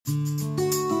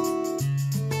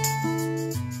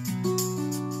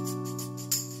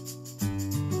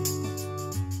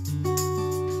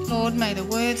Lord, may the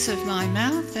words of my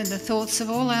mouth and the thoughts of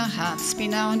all our hearts be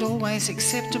now and always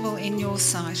acceptable in your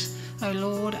sight, O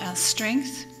Lord, our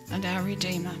strength and our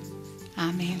Redeemer.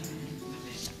 Amen.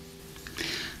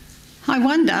 I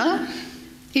wonder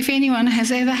if anyone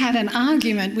has ever had an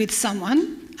argument with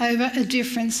someone over a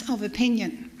difference of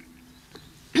opinion.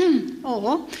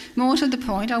 Or, more to the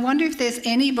point, I wonder if there's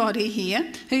anybody here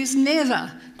who's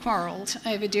never quarrelled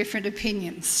over different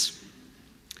opinions.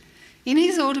 In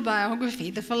his autobiography,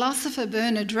 the philosopher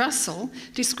Bernard Russell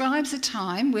describes a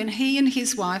time when he and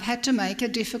his wife had to make a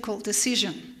difficult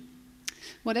decision.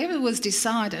 Whatever was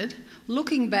decided,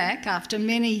 looking back after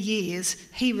many years,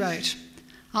 he wrote,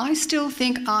 "I still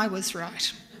think I was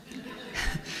right."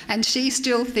 And she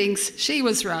still thinks she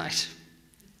was right.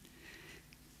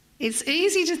 It's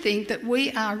easy to think that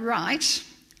we are right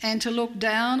and to look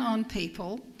down on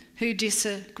people who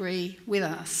disagree with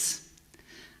us.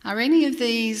 Are any of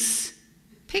these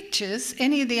pictures,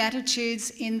 any of the attitudes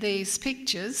in these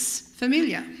pictures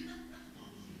familiar?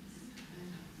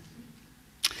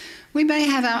 We may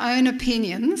have our own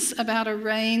opinions about a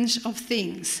range of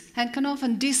things and can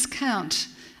often discount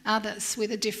others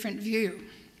with a different view.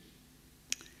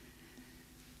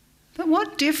 But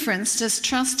what difference does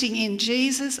trusting in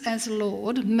Jesus as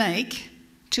Lord make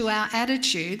to our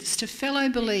attitudes to fellow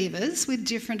believers with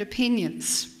different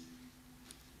opinions?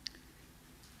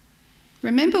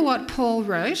 Remember what Paul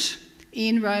wrote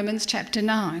in Romans chapter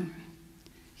 9.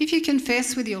 If you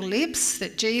confess with your lips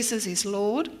that Jesus is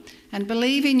Lord and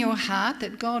believe in your heart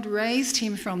that God raised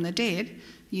him from the dead,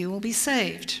 you will be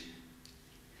saved.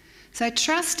 So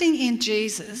trusting in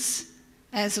Jesus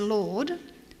as Lord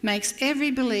makes every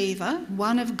believer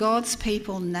one of God's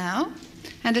people now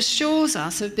and assures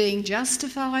us of being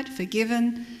justified,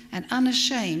 forgiven, and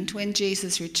unashamed when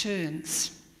Jesus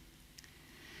returns.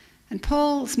 And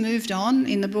Paul's moved on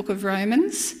in the book of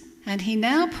Romans, and he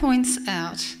now points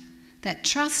out that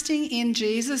trusting in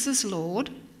Jesus as Lord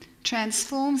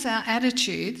transforms our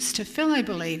attitudes to fellow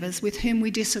believers with whom we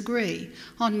disagree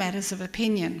on matters of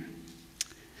opinion.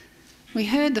 We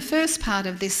heard the first part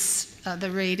of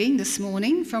the reading this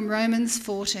morning from Romans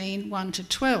 14, 1 to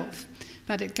 12,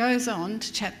 but it goes on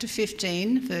to chapter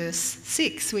 15, verse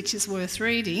 6, which is worth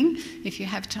reading if you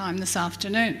have time this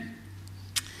afternoon.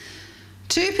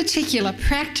 Two particular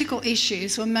practical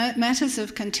issues were matters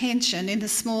of contention in the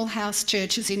small house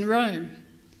churches in Rome.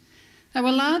 They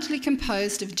were largely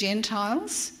composed of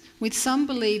Gentiles, with some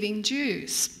believing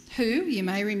Jews, who, you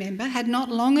may remember, had not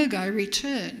long ago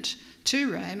returned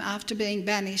to Rome after being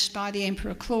banished by the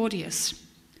Emperor Claudius.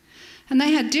 And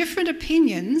they had different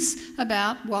opinions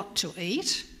about what to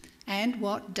eat and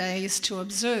what days to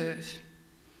observe.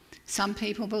 Some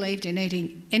people believed in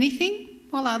eating anything,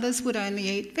 while others would only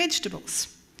eat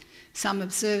vegetables. Some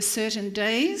observed certain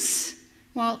days,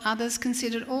 while others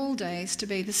considered all days to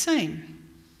be the same.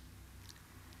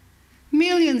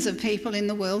 Millions of people in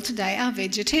the world today are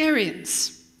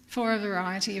vegetarians for a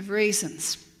variety of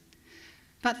reasons.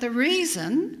 But the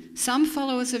reason some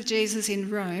followers of Jesus in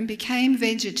Rome became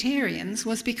vegetarians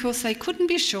was because they couldn't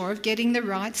be sure of getting the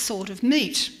right sort of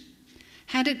meat.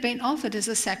 Had it been offered as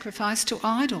a sacrifice to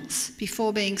idols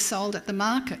before being sold at the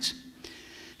market?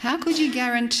 How could you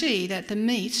guarantee that the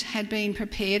meat had been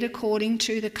prepared according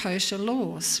to the kosher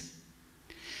laws?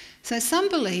 So some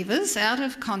believers, out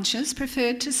of conscience,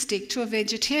 preferred to stick to a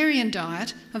vegetarian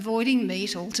diet, avoiding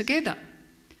meat altogether.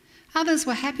 Others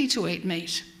were happy to eat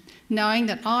meat, knowing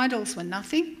that idols were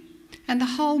nothing and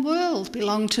the whole world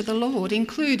belonged to the Lord,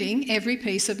 including every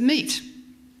piece of meat.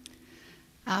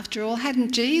 After all,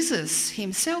 hadn't Jesus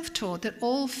himself taught that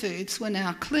all foods were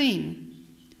now clean?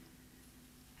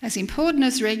 As important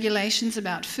as regulations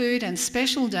about food and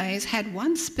special days had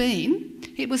once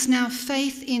been, it was now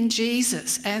faith in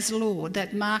Jesus as Lord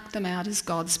that marked them out as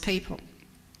God's people.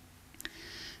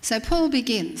 So Paul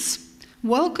begins,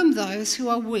 "Welcome those who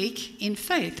are weak in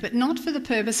faith, but not for the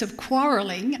purpose of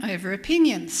quarrelling over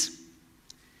opinions."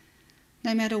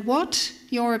 No matter what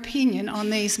your opinion on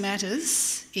these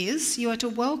matters is, you are to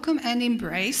welcome and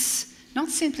embrace, not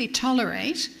simply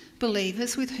tolerate,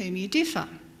 believers with whom you differ.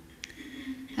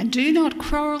 And do not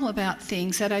quarrel about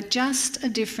things that are just a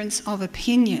difference of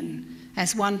opinion,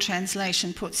 as one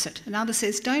translation puts it. Another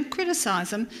says, don't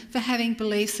criticise them for having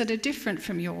beliefs that are different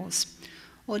from yours.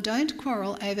 Or don't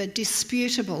quarrel over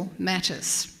disputable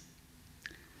matters.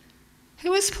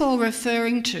 Who is Paul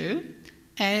referring to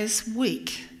as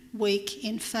weak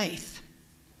in faith?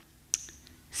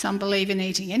 Some believe in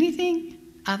eating anything,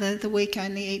 others, the weak,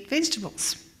 only eat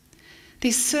vegetables.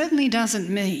 This certainly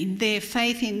doesn't mean their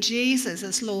faith in Jesus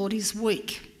as Lord is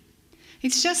weak.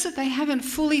 It's just that they haven't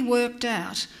fully worked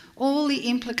out all the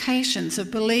implications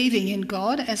of believing in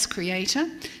God as creator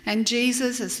and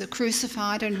Jesus as the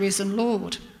crucified and risen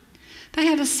Lord. They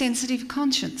have a sensitive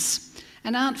conscience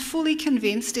and aren't fully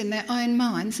convinced in their own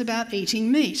minds about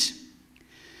eating meat.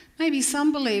 Maybe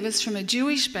some believers from a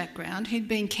Jewish background who'd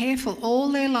been careful all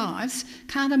their lives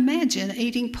can't imagine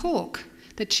eating pork,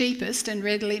 the cheapest and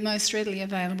most readily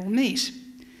available meat.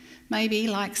 Maybe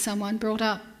like someone brought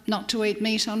up not to eat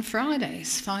meat on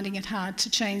Fridays, finding it hard to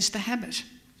change the habit.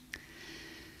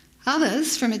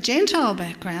 Others from a Gentile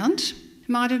background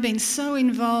might have been so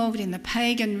involved in the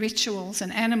pagan rituals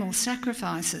and animal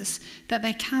sacrifices that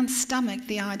they can't stomach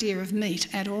the idea of meat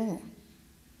at all.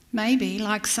 Maybe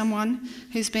like someone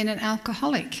who's been an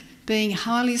alcoholic, being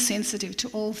highly sensitive to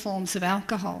all forms of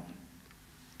alcohol.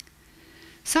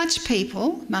 Such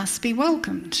people must be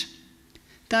welcomed.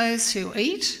 Those who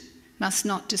eat must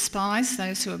not despise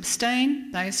those who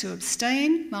abstain. Those who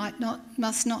abstain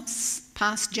must not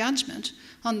pass judgment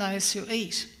on those who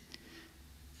eat.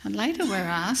 And later we're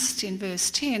asked in verse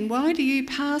 10, why do you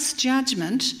pass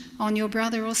judgment on your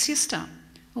brother or sister?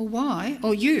 Or why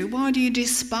do you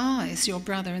despise your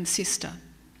brother and sister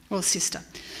or sister?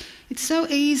 It's so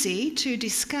easy to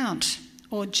discount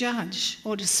or judge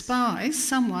or despise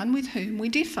someone with whom we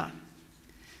differ.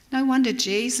 No wonder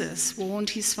Jesus warned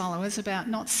his followers about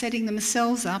not setting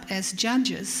themselves up as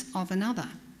judges of another.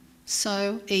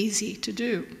 So easy to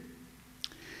do.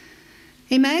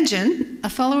 Imagine a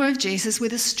follower of Jesus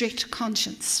with a strict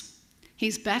conscience.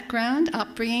 His background,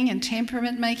 upbringing and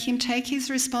temperament make him take his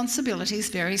responsibilities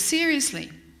very seriously.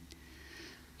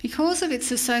 Because of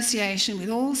its association with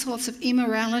all sorts of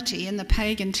immorality in the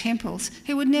pagan temples,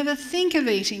 he would never think of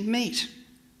eating meat.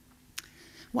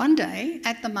 One day,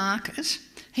 at the market,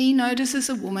 he notices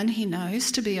a woman he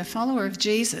knows to be a follower of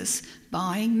Jesus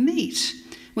buying meat,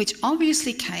 which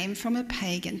obviously came from a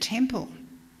pagan temple.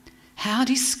 How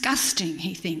disgusting,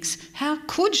 he thinks. How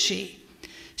could she?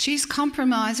 She's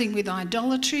compromising with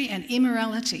idolatry and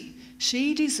immorality.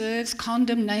 She deserves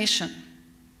condemnation.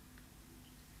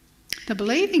 The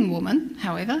believing woman,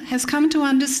 however, has come to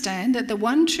understand that the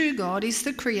one true God is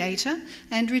the creator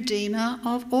and redeemer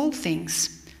of all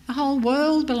things. The whole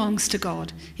world belongs to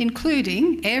God,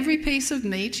 including every piece of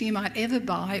meat you might ever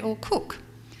buy or cook.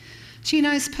 She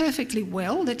knows perfectly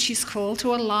well that she's called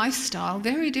to a lifestyle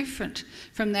very different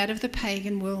from that of the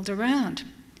pagan world around.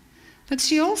 But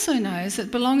she also knows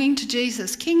that belonging to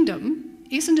Jesus' kingdom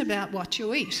isn't about what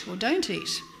you eat or don't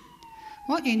eat.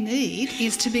 What you need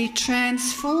is to be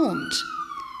transformed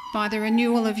by the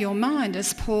renewal of your mind,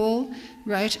 as Paul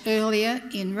wrote earlier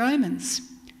in Romans.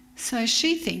 So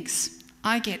she thinks,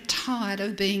 I get tired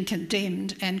of being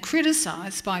condemned and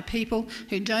criticised by people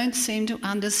who don't seem to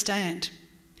understand.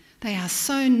 They are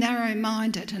so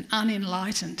narrow-minded and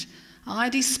unenlightened. I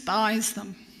despise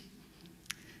them.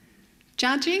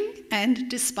 Judging and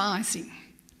despising,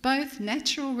 both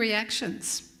natural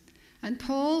reactions. And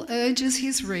Paul urges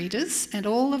his readers and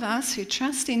all of us who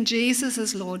trust in Jesus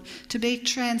as Lord to be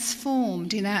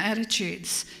transformed in our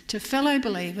attitudes to fellow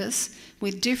believers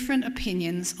with different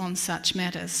opinions on such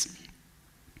matters.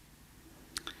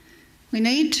 We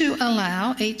need to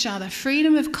allow each other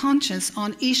freedom of conscience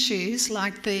on issues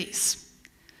like these.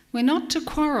 We're not to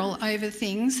quarrel over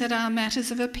things that are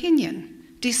matters of opinion,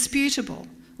 disputable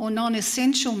or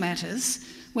non-essential matters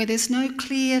where there's no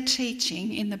clear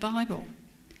teaching in the Bible.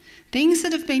 Things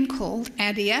that have been called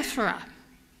adiaphora.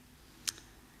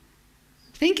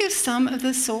 Think of some of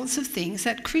the sorts of things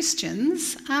that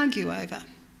Christians argue over.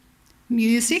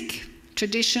 Music,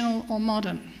 traditional or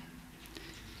modern.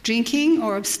 Drinking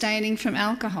or abstaining from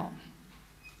alcohol.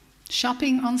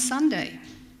 Shopping on Sunday.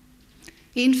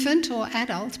 Infant or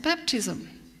adult baptism.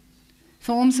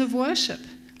 Forms of worship,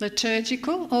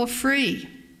 liturgical or free.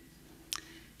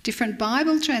 Different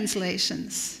Bible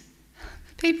translations.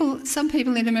 Some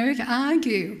people in America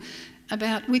argue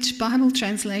about which Bible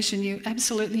translation you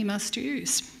absolutely must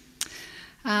use.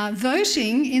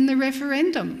 Voting in the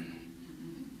referendum.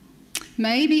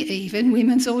 Maybe even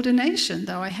women's ordination,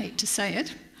 though I hate to say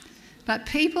it. But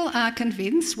people are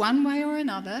convinced one way or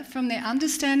another from their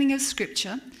understanding of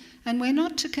Scripture, and we're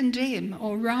not to condemn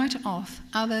or write off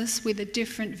others with a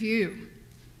different view.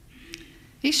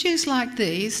 Issues like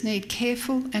these need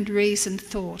careful and reasoned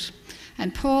thought,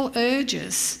 and Paul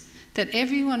urges that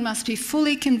everyone must be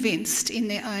fully convinced in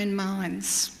their own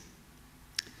minds.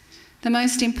 The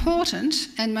most important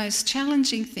and most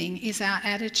challenging thing is our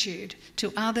attitude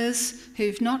to others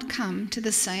who've not come to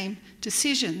the same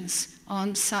decisions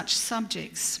on such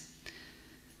subjects.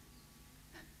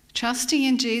 Trusting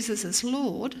in Jesus as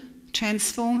Lord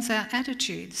transforms our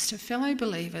attitudes to fellow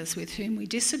believers with whom we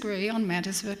disagree on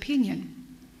matters of opinion.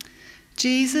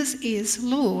 Jesus is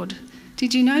Lord.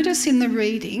 Did you notice in the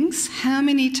readings how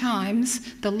many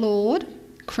times the Lord,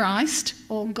 Christ,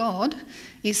 or God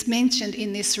is mentioned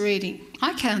in this reading?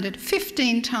 I counted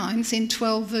 15 times in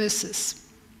 12 verses.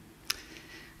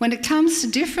 When it comes to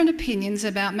different opinions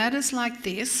about matters like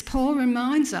this, Paul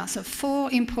reminds us of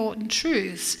 4 important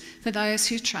truths for those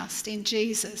who trust in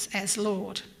Jesus as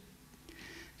Lord.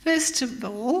 First of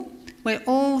all, we're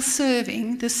all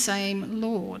serving the same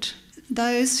Lord.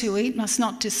 Those who eat must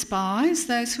not despise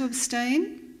those who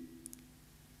abstain.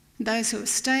 Those who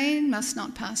abstain must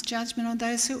not pass judgment on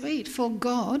those who eat, for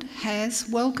God has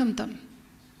welcomed them.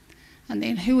 And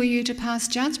then who are you to pass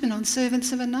judgment on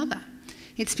servants of another?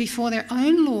 It's before their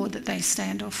own Lord that they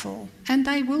stand or fall, and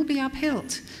they will be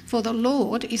upheld, for the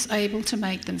Lord is able to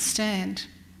make them stand.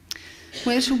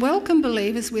 We're to welcome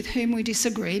believers with whom we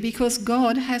disagree because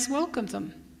God has welcomed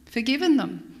them, forgiven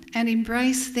them, and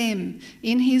embraced them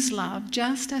in his love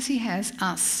just as he has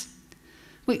us.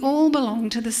 We all belong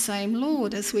to the same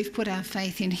Lord as we've put our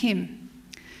faith in him.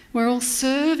 We're all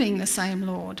serving the same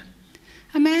Lord.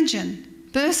 Imagine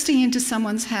bursting into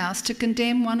someone's house to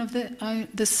condemn one of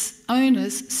the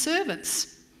owner's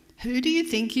servants. Who do you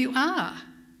think you are?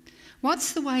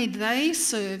 What's the way they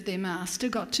serve their master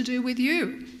got to do with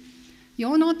you?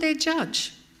 You're not their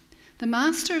judge. The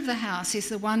master of the house is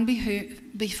the one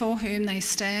before whom they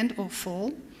stand or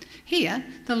fall. Here,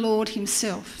 the Lord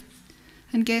himself.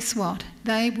 And guess what?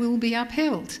 They will be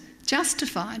upheld,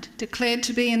 justified, declared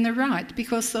to be in the right,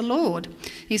 because the Lord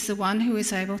is the one who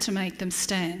is able to make them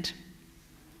stand.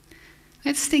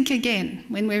 Let's think again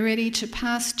when we're ready to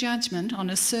pass judgment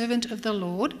on a servant of the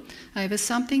Lord over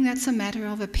something that's a matter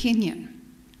of opinion.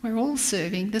 We're all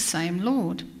serving the same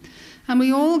Lord, and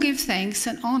we all give thanks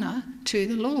and honour to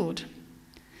the Lord.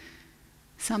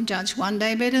 Some judge one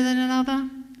day better than another,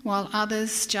 while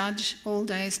others judge all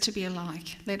days to be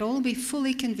alike. Let all be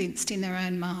fully convinced in their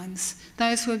own minds.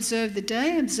 Those who observe the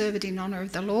day observe it in honour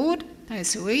of the Lord,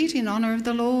 those who eat in honour of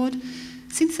the Lord,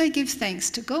 since they give thanks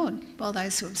to God, while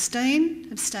those who abstain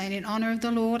in honour of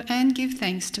the Lord and give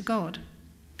thanks to God.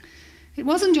 It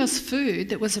wasn't just food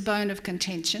that was a bone of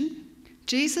contention.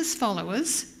 Jesus'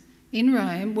 followers in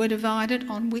Rome were divided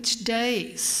on which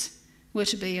days were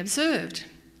to be observed.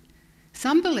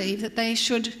 Some believed that they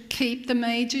should keep the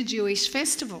major Jewish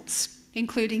festivals,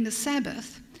 including the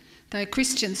Sabbath, though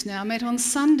Christians now met on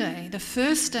Sunday, the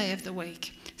first day of the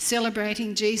week,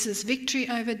 celebrating Jesus' victory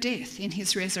over death in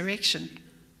his resurrection.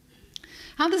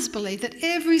 Others believe that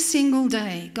every single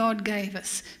day God gave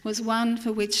us was one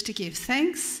for which to give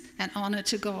thanks and honour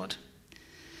to God.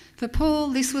 For Paul,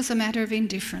 this was a matter of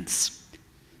indifference.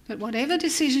 But whatever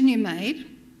decision you made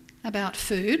about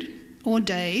food or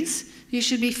days, you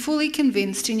should be fully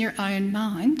convinced in your own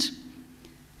mind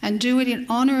and do it in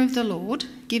honour of the Lord,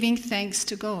 giving thanks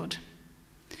to God.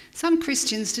 Some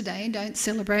Christians today don't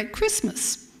celebrate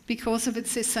Christmas because of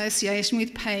its association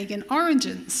with pagan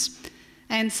origins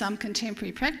and some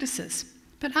contemporary practices.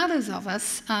 But others of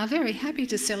us are very happy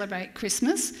to celebrate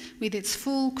Christmas with its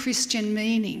full Christian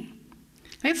meaning.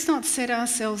 Let's not set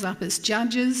ourselves up as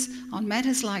judges on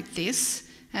matters like this,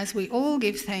 as we all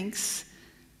give thanks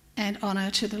and honour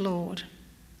to the Lord.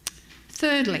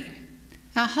 Thirdly,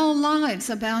 our whole lives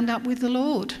are bound up with the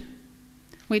Lord.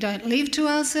 We don't live to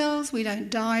ourselves, we don't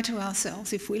die to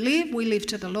ourselves. If we live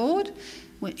to the Lord,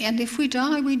 and if we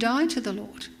die to the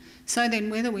Lord. So then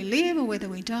whether we live or whether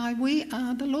we die, we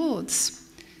are the Lord's.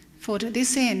 For to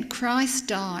this end Christ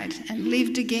died and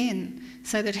lived again,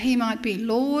 so that he might be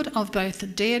Lord of both the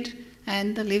dead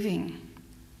and the living.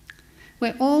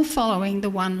 We're all following the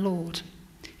one Lord.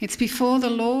 It's before the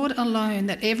Lord alone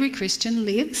that every Christian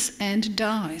lives and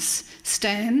dies,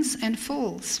 stands and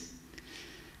falls.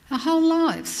 Our whole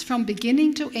lives, from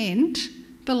beginning to end,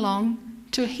 belong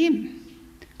to him.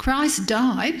 Christ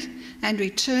died and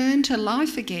returned to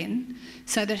life again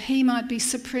so that he might be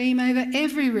supreme over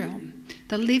every realm,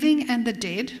 the living and the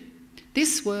dead,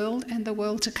 this world and the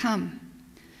world to come.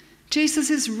 Jesus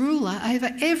is ruler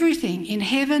over everything in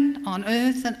heaven, on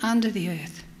earth and under the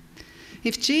earth.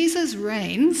 If Jesus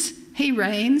reigns, he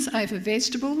reigns over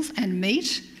vegetables and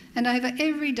meat and over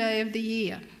every day of the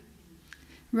year.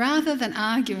 Rather than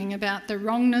arguing about the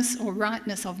wrongness or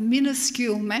rightness of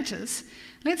minuscule matters,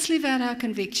 let's live out our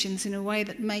convictions in a way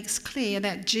that makes clear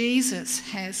that Jesus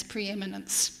has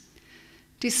preeminence.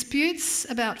 Disputes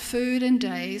about food and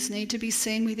days need to be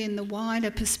seen within the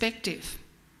wider perspective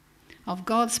of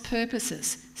God's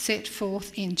purposes set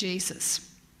forth in Jesus.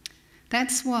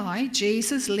 That's why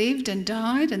Jesus lived and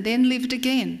died and then lived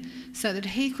again, so that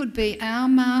he could be our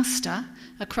master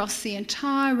across the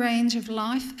entire range of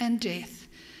life and death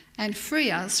and free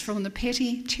us from the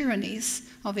petty tyrannies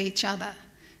of each other.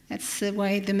 That's the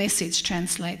way the Message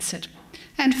translates it.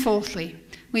 And fourthly,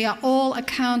 we are all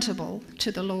accountable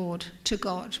to the Lord, to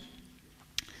God.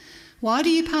 Why do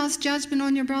you pass judgment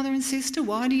on your brother and sister?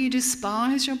 Why do you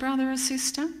despise your brother or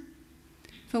sister?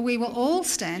 For we will all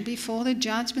stand before the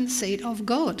judgment seat of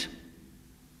God.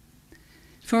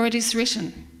 For it is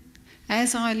written,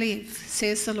 "As I live,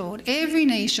 says the Lord, every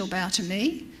knee shall bow to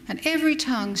me, and every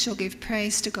tongue shall give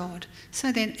praise to God."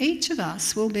 So then each of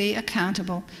us will be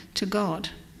accountable to God.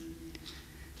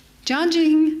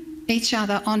 Judging each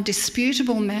other on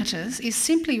disputable matters is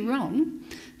simply wrong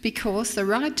because the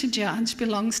right to judge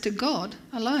belongs to God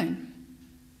alone.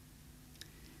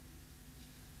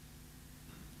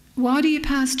 Why do you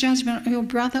pass judgment on your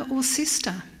brother or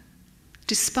sister?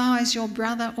 Despise your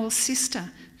brother or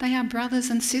sister. They are brothers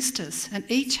and sisters, and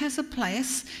each has a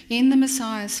place in the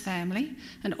Messiah's family,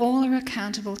 and all are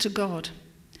accountable to God.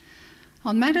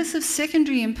 On matters of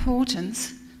secondary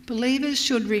importance, believers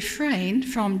should refrain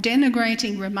from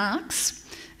denigrating remarks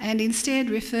and instead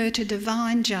refer to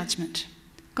divine judgment.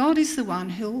 God is the one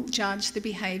who'll judge the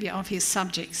behaviour of his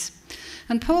subjects.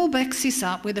 And Paul backs this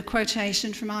up with a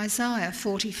quotation from Isaiah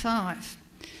 45.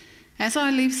 "As I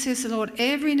live, says the Lord,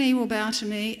 every knee will bow to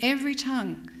me, every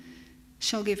tongue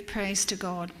shall give praise to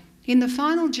God." In the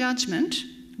final judgment,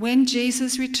 when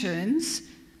Jesus returns,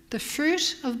 the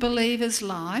fruit of believers'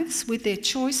 lives with their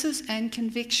choices and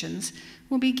convictions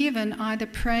will be given either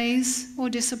praise or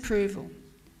disapproval.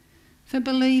 For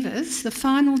believers, the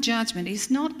final judgment is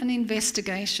not an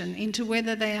investigation into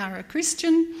whether they are a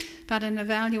Christian, but an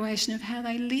evaluation of how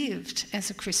they lived as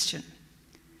a Christian.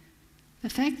 The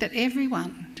fact that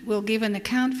everyone will give an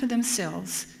account for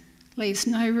themselves leaves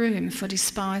no room for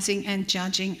despising and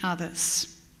judging others.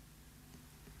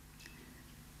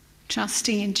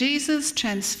 Trusting in Jesus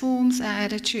transforms our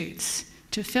attitudes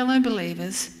to fellow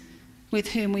believers with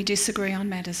whom we disagree on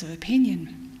matters of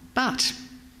opinion. But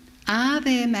are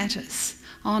there matters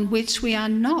on which we are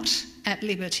not at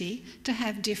liberty to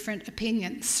have different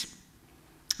opinions?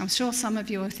 I'm sure some of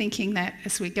you are thinking that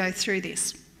as we go through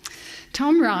this.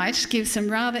 Tom Wright gives some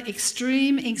rather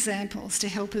extreme examples to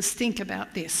help us think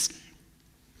about this.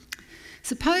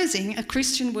 Supposing a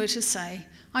Christian were to say,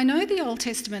 "I know the Old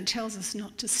Testament tells us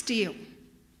not to steal,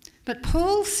 but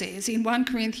Paul says in 1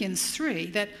 Corinthians 3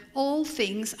 that all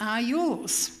things are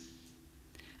yours.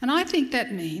 And I think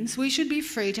that means we should be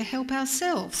free to help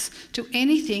ourselves to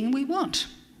anything we want.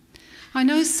 I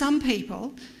know some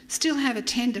people still have a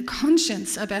tender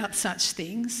conscience about such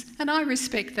things, and I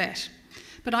respect that.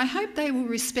 But I hope they will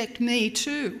respect me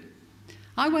too.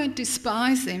 I won't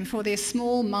despise them for their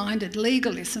small-minded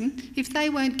legalism if they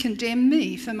won't condemn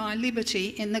me for my liberty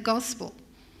in the gospel."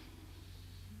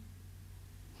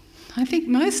 I think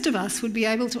most of us would be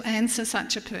able to answer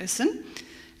such a person,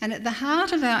 and at the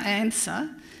heart of our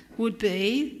answer would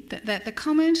be that the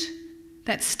comment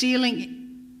that stealing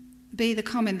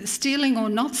or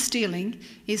not stealing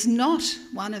is not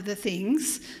one of the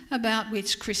things about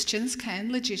which Christians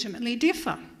can legitimately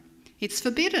differ. It's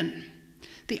forbidden.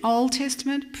 The Old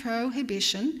Testament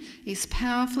prohibition is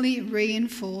powerfully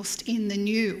reinforced in the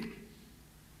New.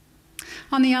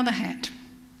 On the other hand,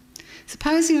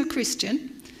 supposing a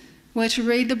Christian were to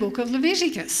read the book of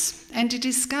Leviticus and to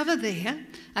discover there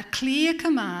a clear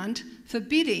command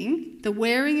forbidding the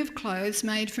wearing of clothes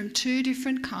made from two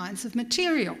different kinds of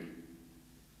material.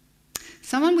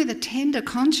 Someone with a tender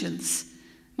conscience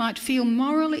might feel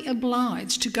morally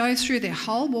obliged to go through their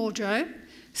whole wardrobe,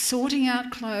 sorting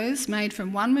out clothes made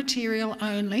from one material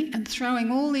only and throwing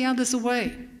all the others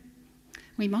away.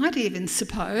 We might even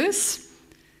suppose,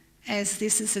 as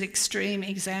this is an extreme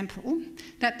example,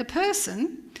 that the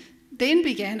person then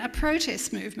began a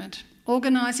protest movement,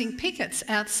 organising pickets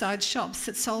outside shops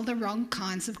that sold the wrong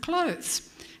kinds of clothes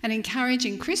and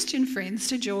encouraging Christian friends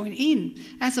to join in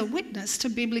as a witness to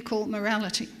biblical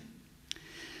morality.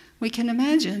 We can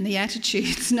imagine the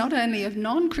attitudes not only of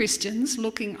non-Christians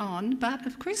looking on, but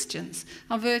of Christians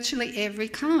of virtually every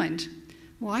kind.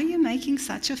 Why are you making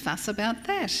such a fuss about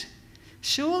that?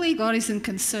 Surely God isn't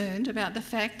concerned about the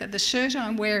fact that the shirt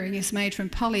I'm wearing is made from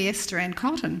polyester and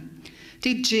cotton.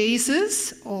 Did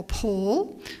Jesus or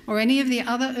Paul or any of the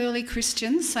other early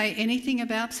Christians say anything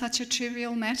about such a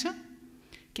trivial matter?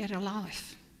 Get a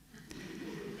life.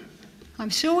 I'm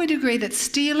sure we'd agree that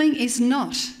stealing is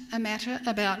not a matter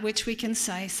about which we can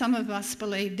say some of us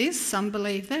believe this, some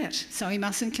believe that, so we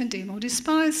mustn't condemn or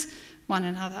despise one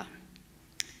another.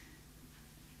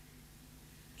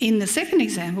 In the second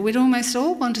example, we'd almost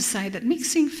all want to say that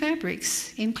mixing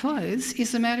fabrics in clothes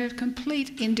is a matter of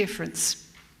complete indifference.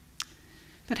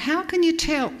 But how can you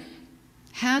tell?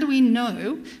 How do we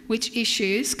know which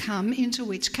issues come into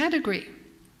which category?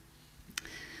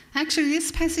 Actually,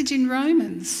 this passage in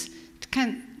Romans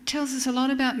tells us a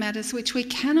lot about matters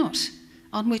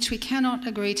on which we cannot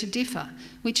agree to differ,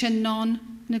 which are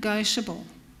non-negotiable.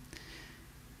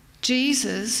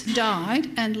 Jesus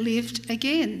died and lived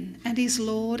again and is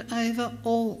Lord over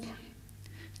all.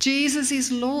 Jesus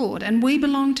is Lord and we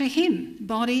belong to him,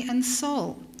 body and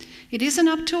soul. It isn't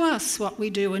up to us what we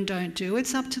do and don't do,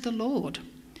 it's up to the Lord,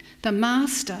 the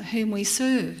Master whom we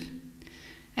serve.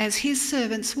 As his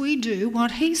servants, we do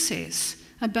what he says,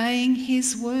 obeying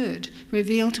his word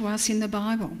revealed to us in the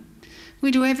Bible.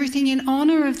 We do everything in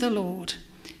honour of the Lord,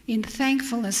 in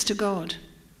thankfulness to God.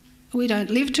 We don't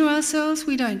live to ourselves,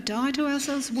 we don't die to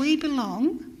ourselves, we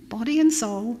belong, body and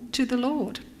soul, to the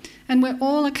Lord. And we're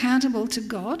all accountable to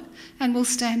God and will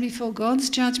stand before God's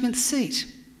judgment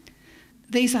seat.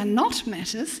 These are not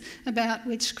matters about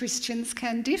which Christians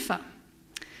can differ.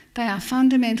 They are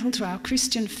fundamental to our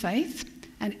Christian faith,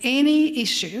 and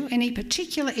any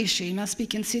particular issue must be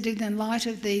considered in light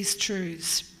of these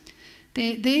truths.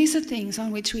 These are things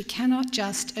on which we cannot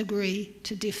just agree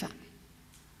to differ.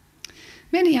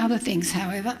 Many other things,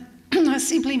 however, are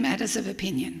simply matters of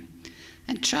opinion,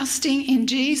 and trusting in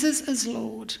Jesus as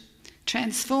Lord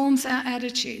transforms our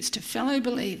attitudes to fellow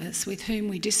believers with whom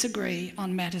we disagree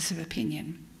on matters of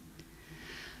opinion.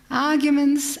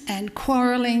 Arguments and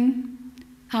quarrelling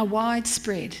are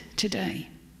widespread today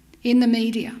in the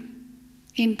media,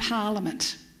 in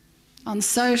Parliament, on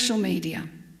social media,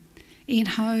 in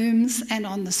homes and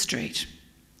on the street.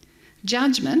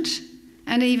 Judgment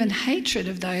and even hatred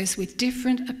of those with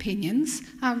different opinions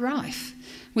are rife,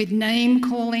 with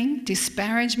name-calling,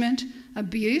 disparagement,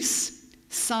 abuse,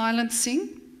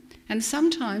 silencing, and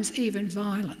sometimes even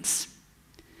violence.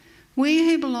 We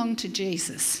who belong to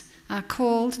Jesus are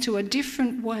called to a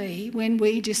different way when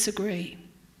we disagree.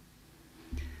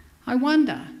 I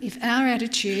wonder if our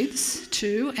attitudes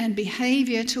to and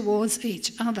behaviour towards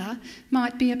each other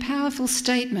might be a powerful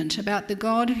statement about the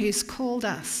God who's called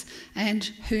us and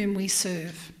whom we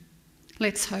serve.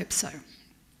 Let's hope so.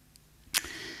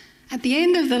 At the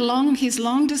end of his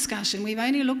long discussion, we've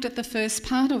only looked at the first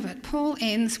part of it. Paul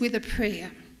ends with a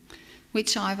prayer,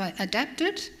 which I've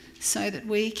adapted so that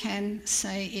we can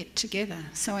say it together.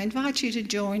 So I invite you to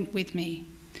join with me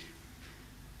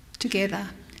together.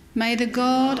 May the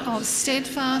God of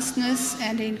steadfastness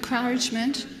and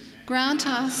encouragement grant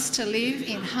us to live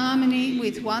in harmony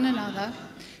with one another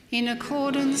in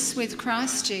accordance with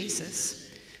Christ Jesus,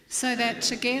 so that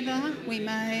together we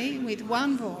may, with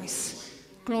one voice,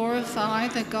 glorify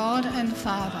the God and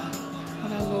Father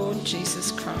of our Lord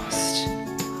Jesus Christ.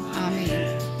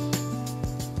 Amen.